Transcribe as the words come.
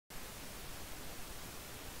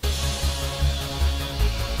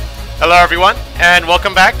Hello everyone, and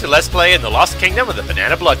welcome back to Let's Play in the Lost Kingdom of the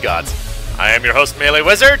Banana Blood Gods. I am your host,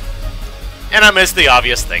 MeleeWizard, and I missed the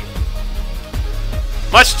obvious thing.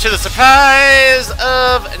 Much to the surprise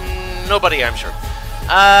of nobody, I'm sure. So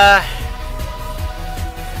I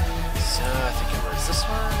think it was this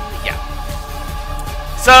one? Yeah.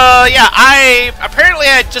 So, yeah, I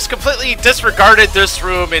had just completely disregarded this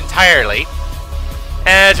room entirely.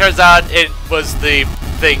 And it turns out it was the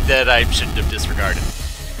thing that I shouldn't have disregarded.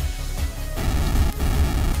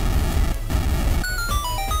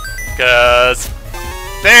 Because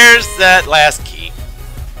there's that last key.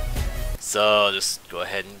 So I'll just go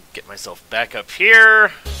ahead and get myself back up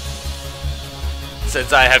here.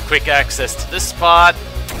 Since I have quick access to this spot.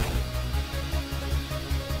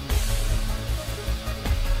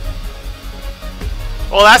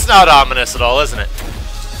 Well, that's not ominous at all, isn't it?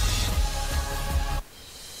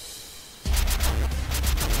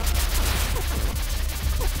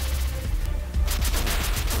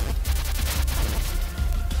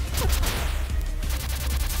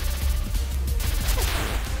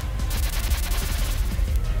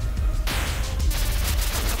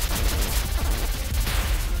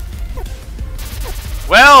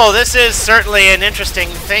 Well, this is certainly an interesting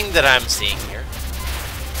thing that I'm seeing here.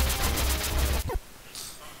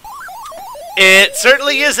 It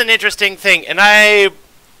certainly is an interesting thing, and okay.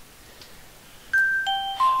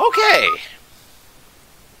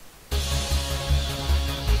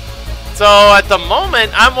 So, at the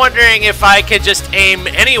moment, I'm wondering if I could just aim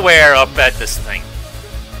anywhere up at this thing.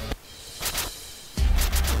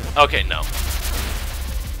 Okay, no.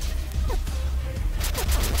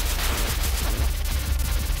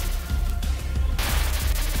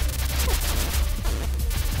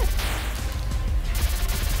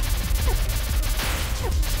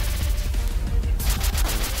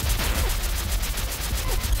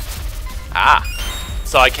 Ah,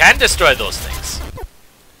 so I can destroy those things.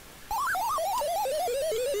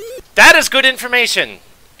 That is good information.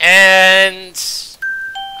 And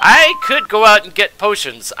I could go out and get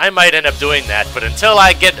potions. I might end up doing that, but until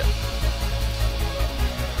I get...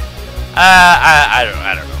 I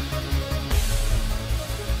don't know.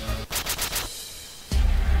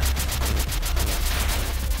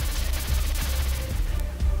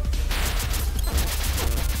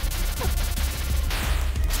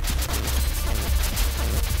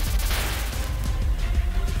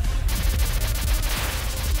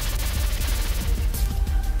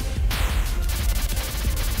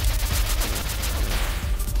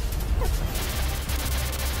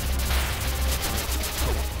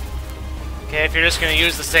 Okay, if you're just going to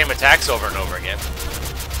use the same attacks over and over again.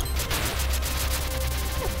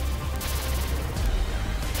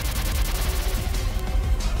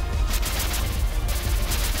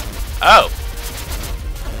 Oh.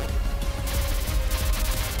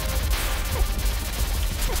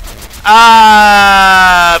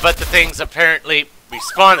 But the things apparently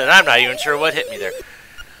respawned, and I'm not even sure what hit me there.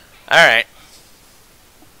 Alright.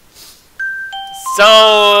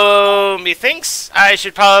 So, methinks I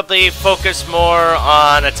should probably focus more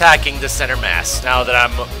on attacking the center mass now that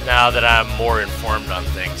I'm more informed on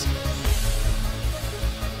things.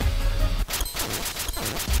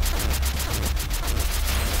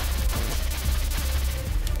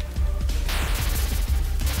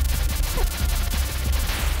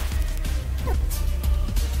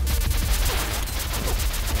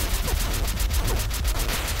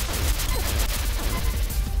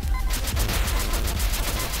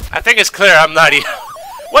 I think it's clear I'm not even...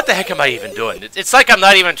 What the heck am I even doing? It's like I'm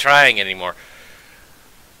not even trying anymore.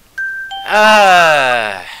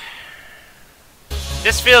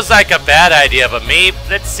 This feels like a bad idea, but maybe...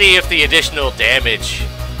 Let's see if the additional damage...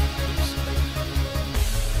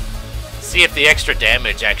 See if the extra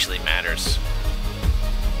damage actually matters.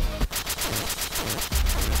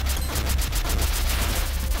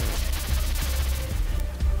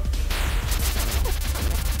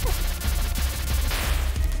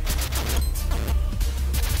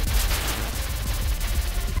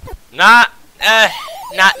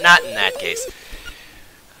 Not in that case.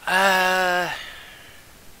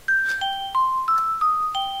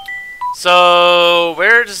 So,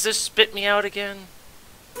 where does this spit me out again?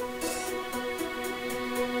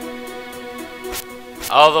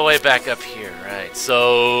 All the way back up here, right.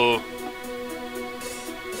 So...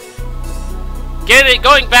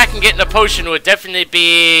 Going back and getting a potion would definitely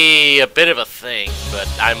be a bit of a thing, but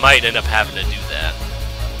I might end up having to do that.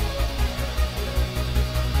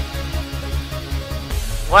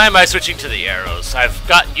 Why am I switching to the arrows? I've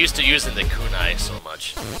gotten used to using the kunai so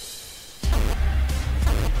much.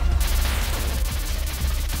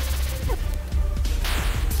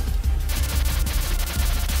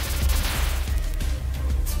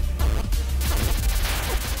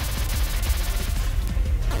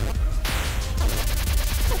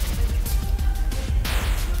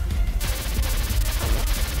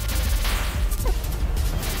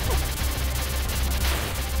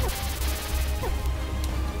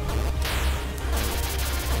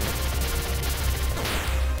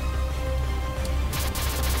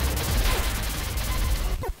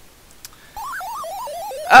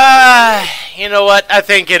 you know what? I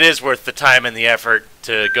think it is worth the time and the effort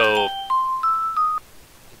to go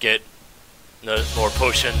get more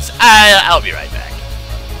potions. I'll be right back.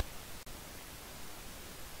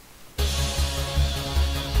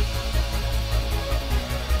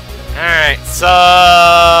 Alright, so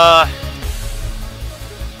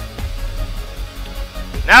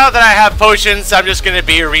now that I have potions, I'm just gonna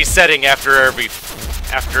be resetting after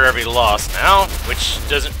every loss now, which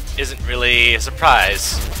isn't really a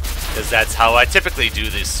surprise, because that's how I typically do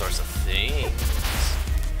these sorts of things.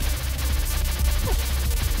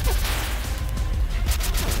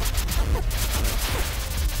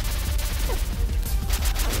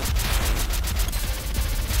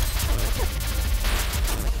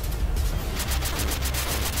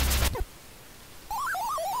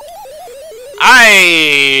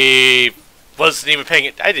 I wasn't even paying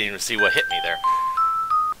it. I didn't even see what hit me there.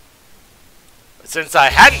 Since I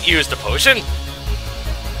hadn't used a potion,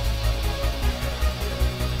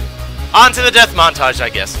 on to the death montage, I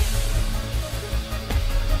guess.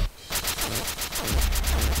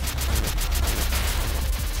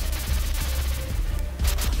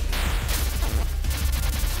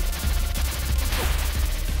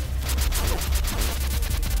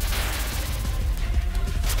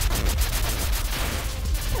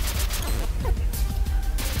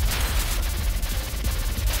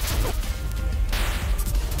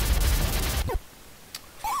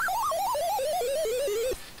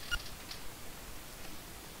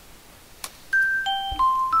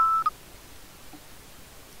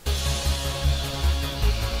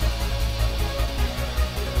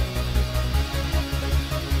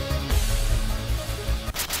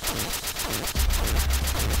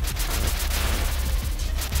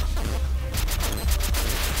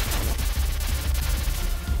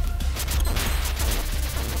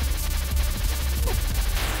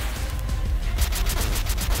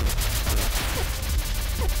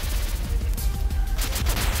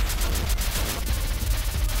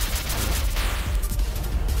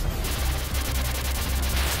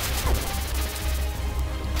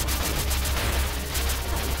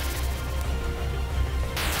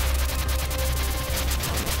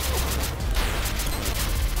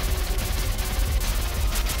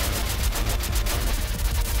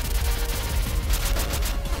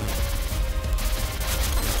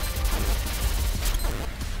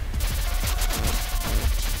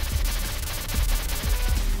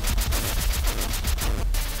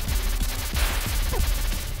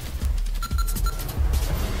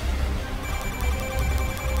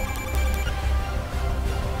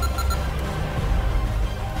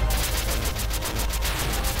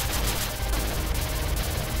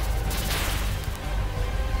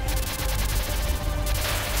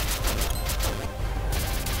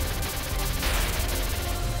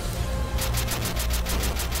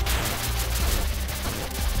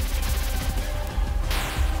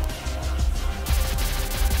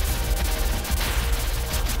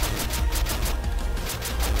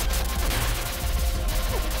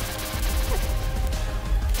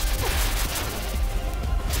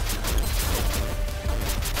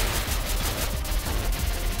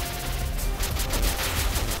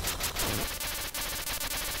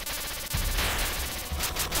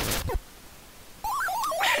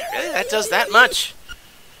 That does that much.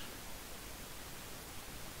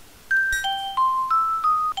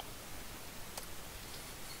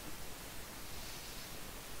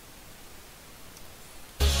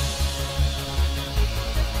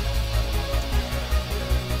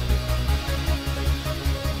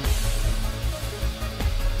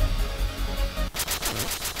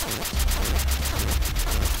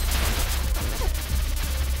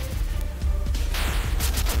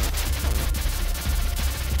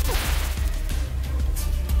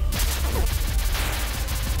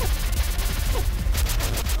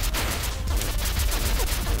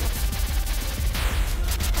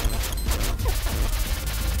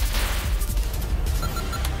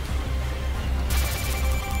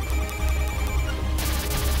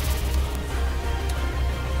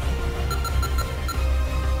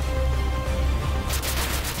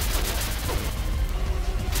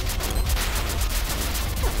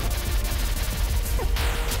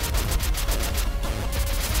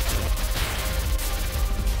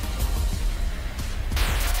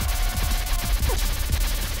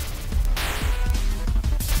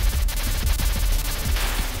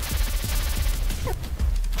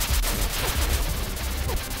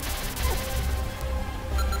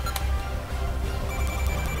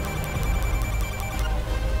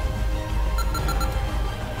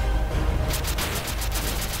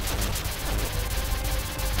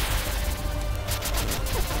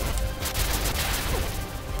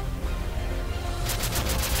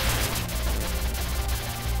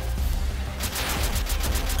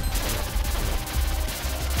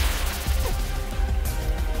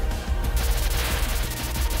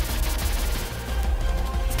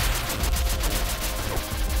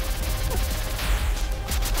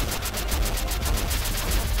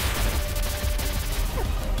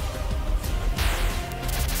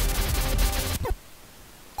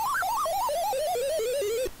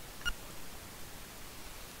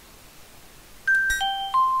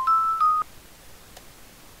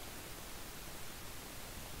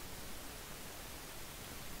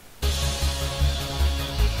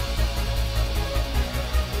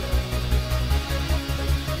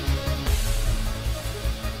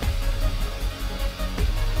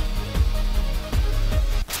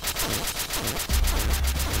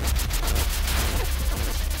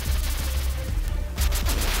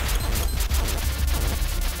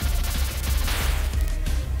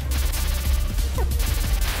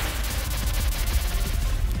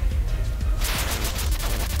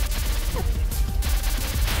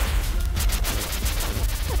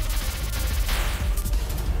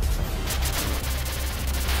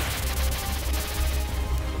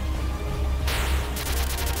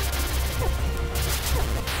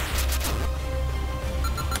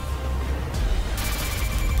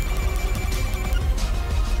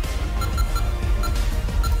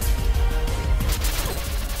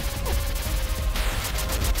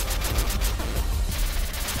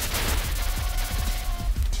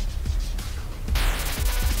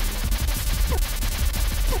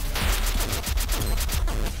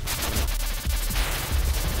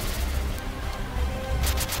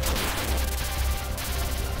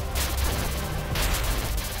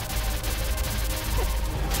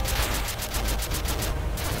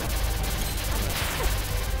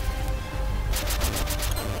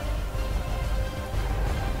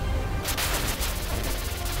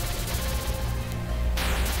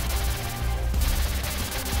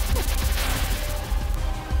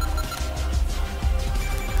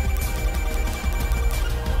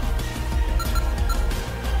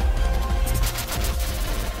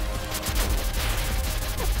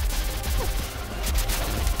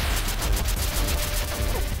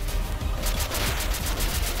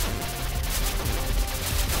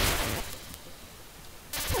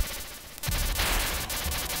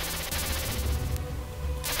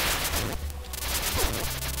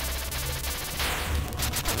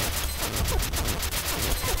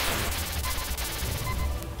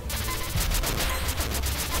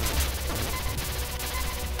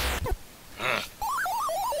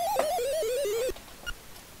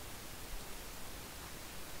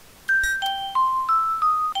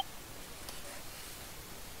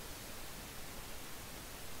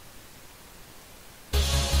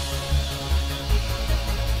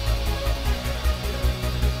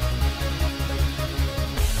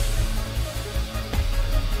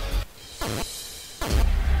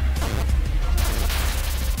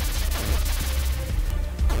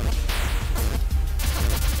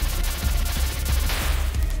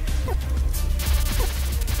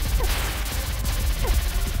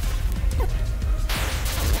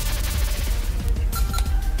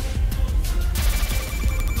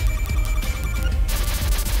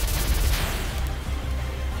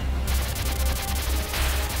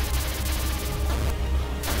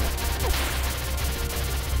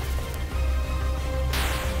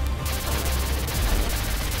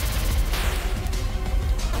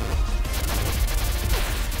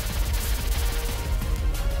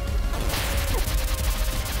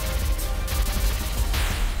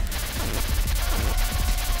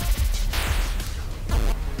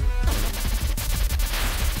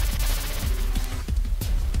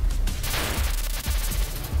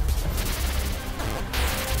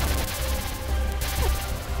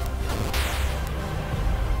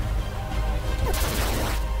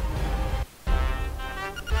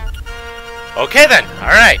 Okay then,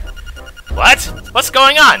 alright. What? What's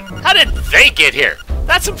going on? How did they get here?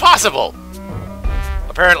 That's impossible!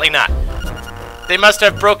 Apparently not. They must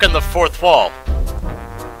have broken the fourth wall.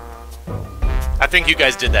 I think you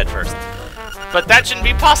guys did that first. But that shouldn't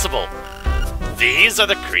be possible. These are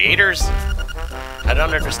the creators? I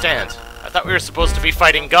don't understand. I thought we were supposed to be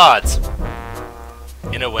fighting gods.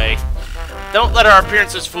 In a way. Don't let our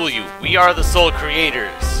appearances fool you. We are the sole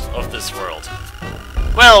creators of this world.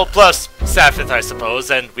 Well, plus Saphith, I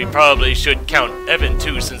suppose, and we probably should count Evan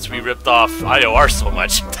too since we ripped off IOR so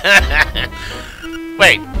much.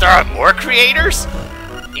 Wait, there are more creators?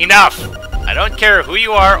 Enough! I don't care who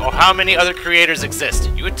you are or how many other creators exist.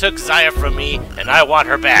 You took Zaya from me, and I want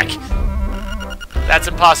her back. That's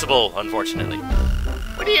impossible, unfortunately.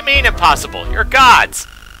 What do you mean impossible? You're gods!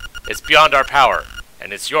 It's beyond our power,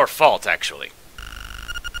 and it's your fault, actually.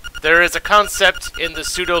 There is a concept in the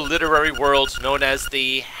pseudo-literary world known as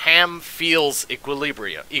the ham-feels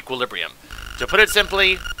equilibrium. To put it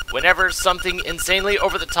simply, whenever something insanely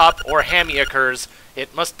over-the-top or hammy occurs,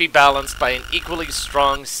 it must be balanced by an equally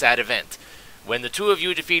strong sad event. When the two of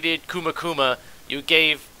you defeated Kuma Kuma, you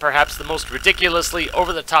gave perhaps the most ridiculously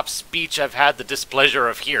over-the-top speech I've had the displeasure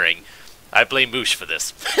of hearing. I blame Moosh for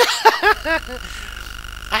this.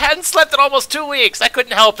 I hadn't slept in almost 2 weeks. I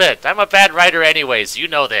couldn't help it. I'm a bad writer anyways. You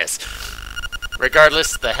know this.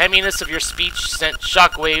 Regardless, the hamminess of your speech sent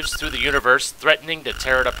shockwaves through the universe, threatening to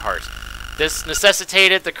tear it apart. This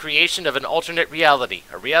necessitated the creation of an alternate reality,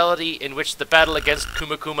 a reality in which the battle against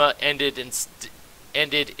Kuma Kuma ended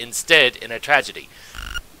instead in a tragedy.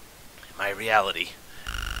 My reality.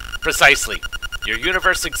 Precisely. Your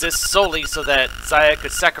universe exists solely so that Zaya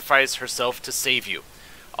could sacrifice herself to save you.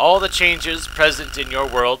 All the changes present in your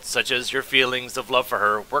world, such as your feelings of love for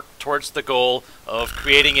her, work towards the goal of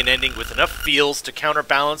creating an ending with enough feels to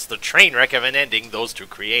counterbalance the train wreck of an ending those two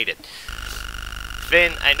created.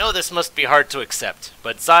 Finn, I know this must be hard to accept,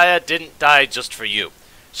 but Zaya didn't die just for you.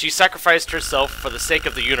 She sacrificed herself for the sake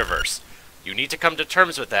of the universe. You need to come to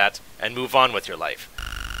terms with that and move on with your life.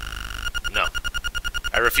 No.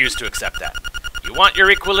 I refuse to accept that. You want your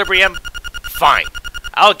equilibrium? Fine.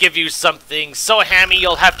 I'll give you something so hammy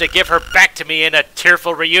you'll have to give her back to me in a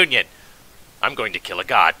tearful reunion. I'm going to kill a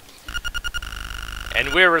god.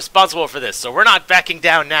 And we're responsible for this, so we're not backing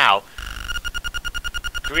down now.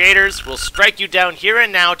 Creators will strike you down here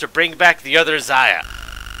and now to bring back the other Zaya.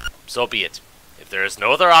 So be it. If there is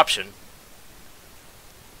no other option,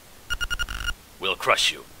 we'll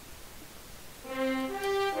crush you.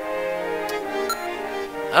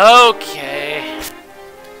 Okay.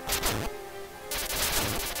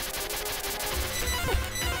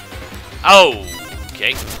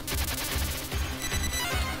 Okay.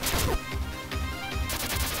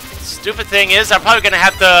 Stupid thing is, I'm probably gonna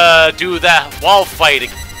have to do that wall fight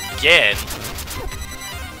again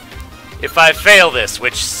if I fail this,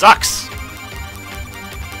 which sucks.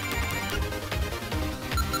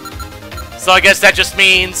 So I guess that just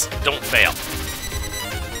means don't fail.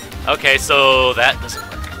 Okay, so that doesn't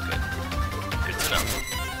work. Good. Good to know.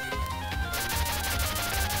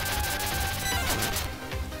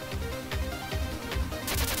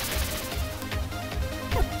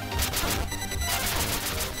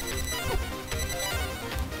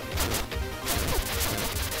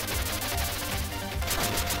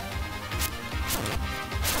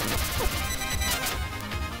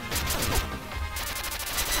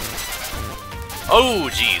 Oh,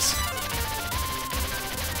 jeez.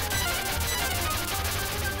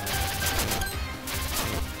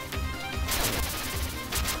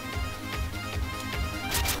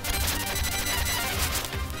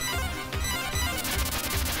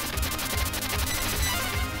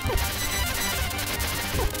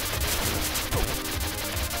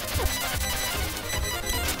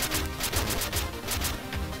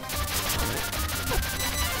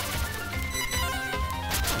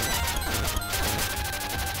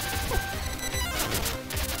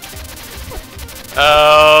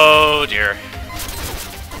 Oh, dear.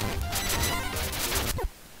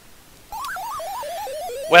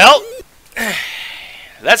 Well,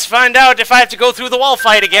 let's find out if I have to go through the wall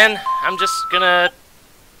fight again. I'm just gonna...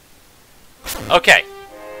 Okay.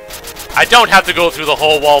 I don't have to go through the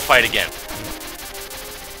whole wall fight again.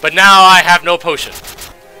 But now I have no potion.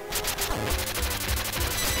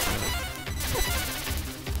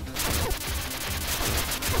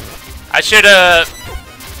 I should have...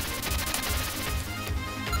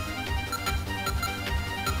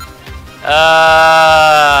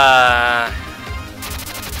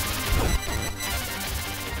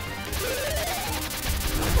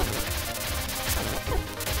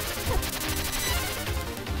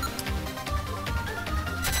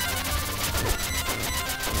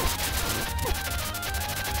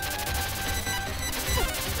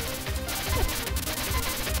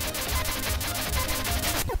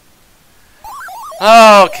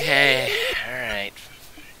 Okay, alright.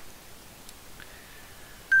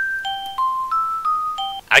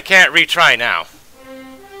 I can't retry now.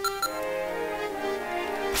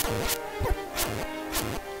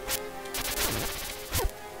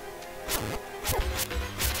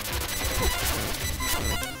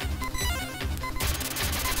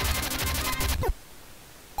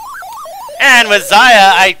 And with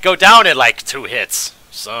Zaya, I go down in like 2 hits,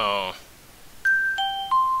 so...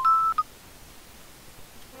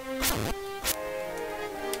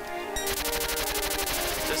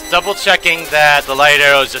 Just double checking that the light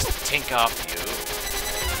arrows just tink off you.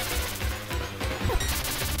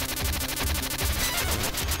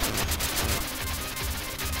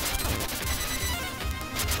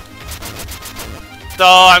 So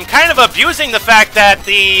I'm kind of abusing the fact that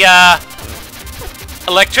the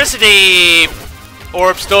electricity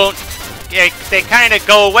orbs don't, they kind of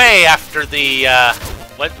go away after the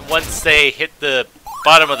once they hit the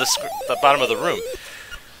bottom of the room.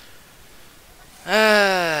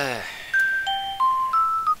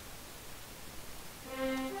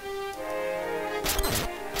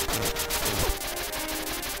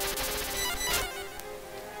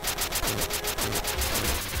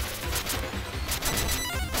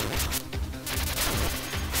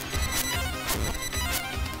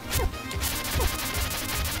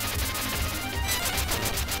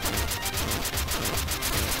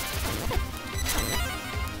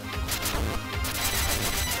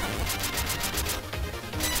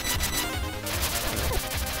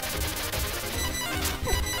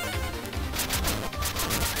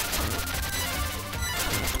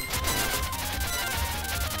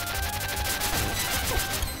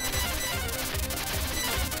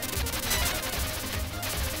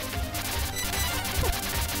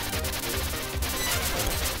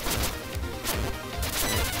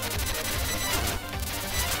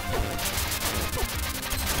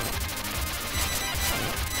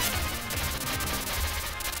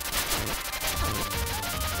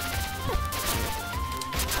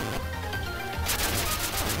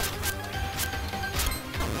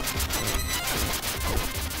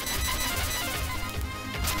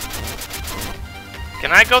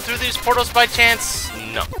 Can I go through these portals by chance?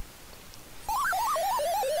 No.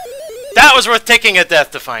 That was worth taking a death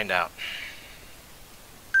to find out.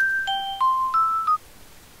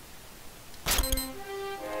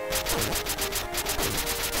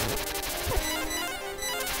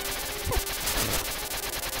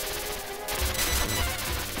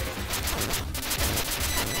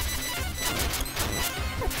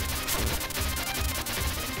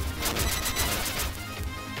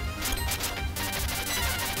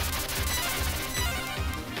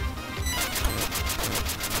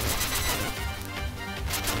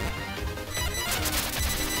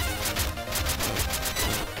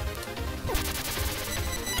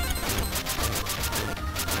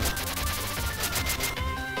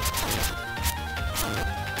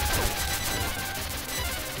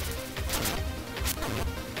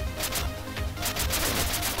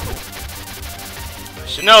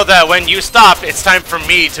 You know that when you stop, it's time for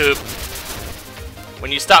me to...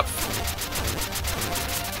 When you stop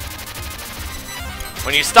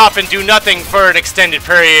and do nothing for an extended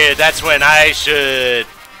period, that's when I should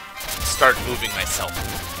start moving myself.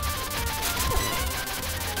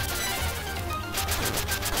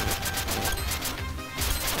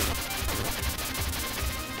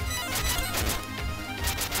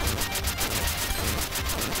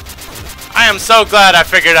 I am so glad I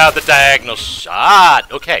figured out the diagonal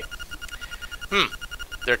shot. Okay.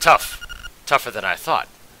 They're tough. Tougher than I thought.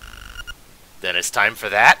 Then it's time for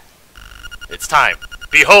that. It's time.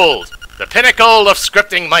 Behold, the pinnacle of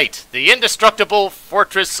scripting might. The indestructible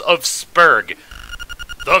fortress of Spurg.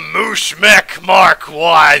 The Mooshmek Mark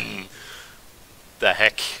I. The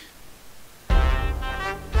heck?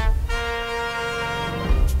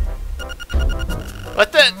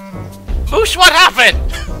 What the... Moosh, what happened?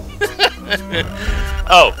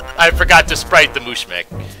 Oh, I forgot to sprite the Mooshmek.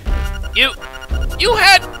 You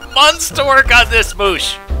had months to work on this,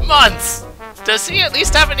 Moosh. Months. Does he at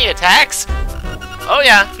least have any attacks? Oh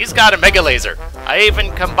yeah, he's got a Mega Laser. I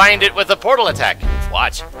even combined it with a portal attack.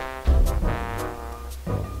 Watch.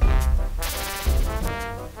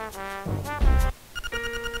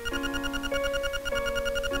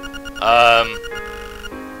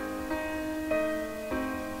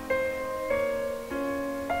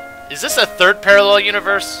 Is this a third parallel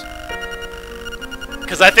universe?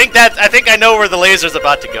 Because I think I know where the laser's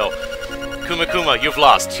about to go. Kuma Kuma, you've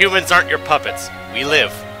lost. Humans aren't your puppets. We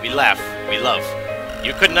live, we laugh, we love.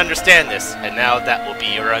 You couldn't understand this, and now that will be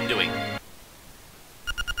your undoing.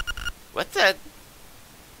 What the?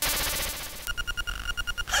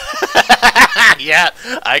 Yeah,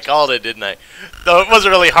 I called it, didn't I? Though it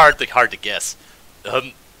wasn't really hard to guess.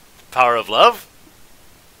 Power of love?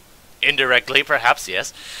 Indirectly, perhaps,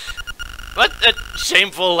 yes. What a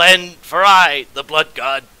shameful end for I, the blood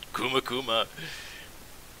god, Kuma Kuma.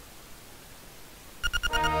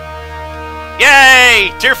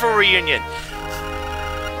 Yay! Tearful reunion.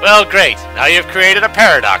 Well, great. Now you've created a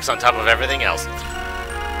paradox on top of everything else.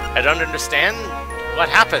 I don't understand what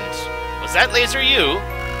happened. Was that laser you?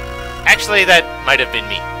 Actually, that might have been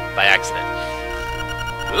me, by accident.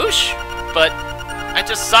 Whoosh? But I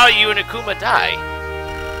just saw you and Akuma die.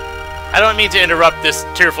 I don't mean to interrupt this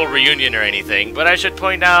tearful reunion or anything, but I should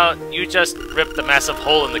point out you just ripped a massive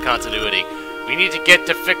hole in the continuity. We need to get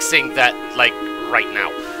to fixing that, like, right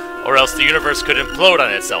now, or else the universe could implode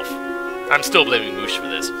on itself. I'm still blaming Moosh for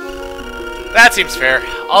this. That seems fair.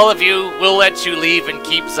 All of you, will let you leave and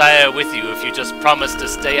keep Zaya with you if you just promise to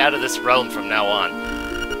stay out of this realm from now on.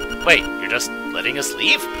 Wait, you're just letting us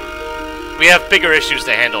leave? We have bigger issues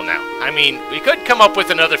to handle now. I mean, we could come up with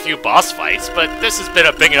another few boss fights, but this has been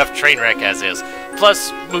a big enough train wreck as is.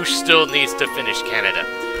 Plus, Moosh still needs to finish Canada.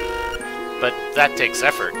 But that takes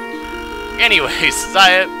effort. Anyways,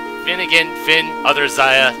 Zaya, Finnegan, Finn, other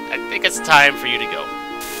Zaya, I think it's time for you to go.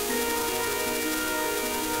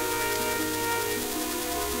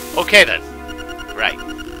 Okay then. Right.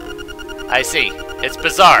 I see. It's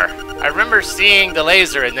bizarre. I remember seeing the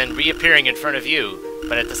laser and then reappearing in front of you,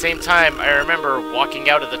 but at the same time, I remember walking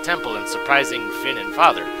out of the temple and surprising Finn and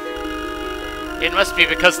Father. It must be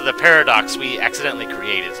because of the paradox we accidentally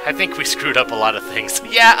created. I think we screwed up a lot of things.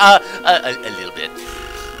 Yeah, a little bit.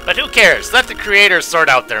 But who cares? Let the creators sort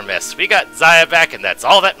out their mess. We got Zaya back and that's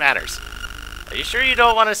all that matters. Are you sure you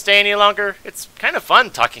don't want to stay any longer? It's kind of fun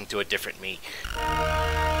talking to a different me.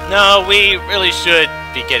 No, we really should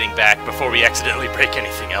be getting back before we accidentally break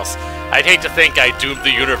anything else. I'd hate to think I doomed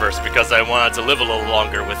the universe because I wanted to live a little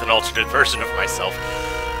longer with an alternate version of myself.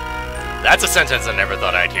 That's a sentence I never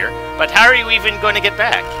thought I'd hear. But how are you even going to get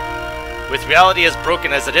back? With reality as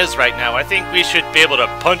broken as it is right now, I think we should be able to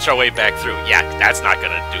punch our way back through. Yeah, that's not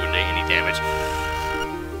going to do any damage.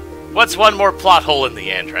 What's one more plot hole in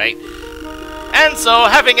the end, right? And so,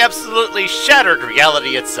 having absolutely shattered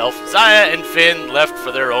reality itself, Zaya and Finn left for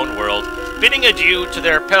their own world, bidding adieu to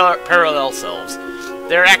their parallel selves.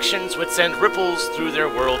 Their actions would send ripples through their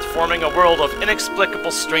world, forming a world of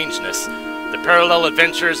inexplicable strangeness. The parallel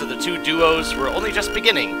adventures of the two duos were only just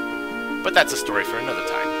beginning, but that's a story for another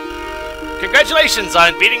time. Congratulations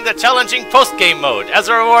on beating the challenging post-game mode. As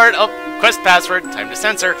a reward, quest password, time to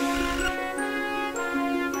censor.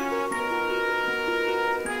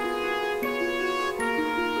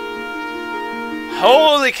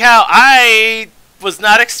 Holy cow, I was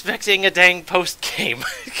not expecting a dang post-game.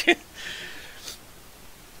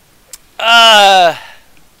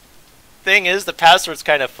 Thing is, the password's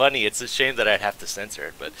kind of funny. It's a shame that I'd have to censor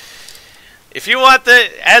it, but if you want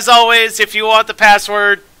as always, if you want the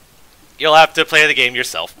password, you'll have to play the game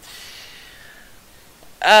yourself.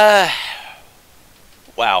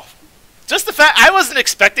 Wow. Just the fact, I wasn't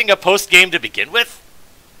expecting a post-game to begin with,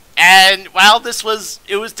 and while it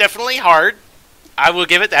was definitely hard, I will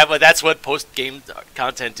give it that, but that's what post-game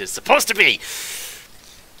content is supposed to be.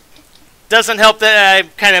 Doesn't help that I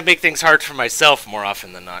kind of make things hard for myself more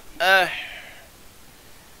often than not.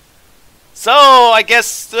 So, I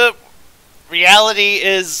guess the reality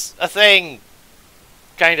is a thing.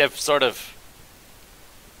 Kind of, sort of.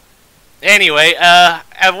 Anyway,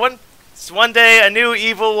 one day a new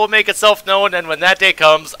evil will make itself known, and when that day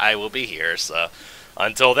comes, I will be here. So,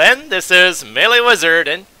 until then, this is MeleeWizard,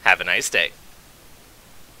 and have a nice day.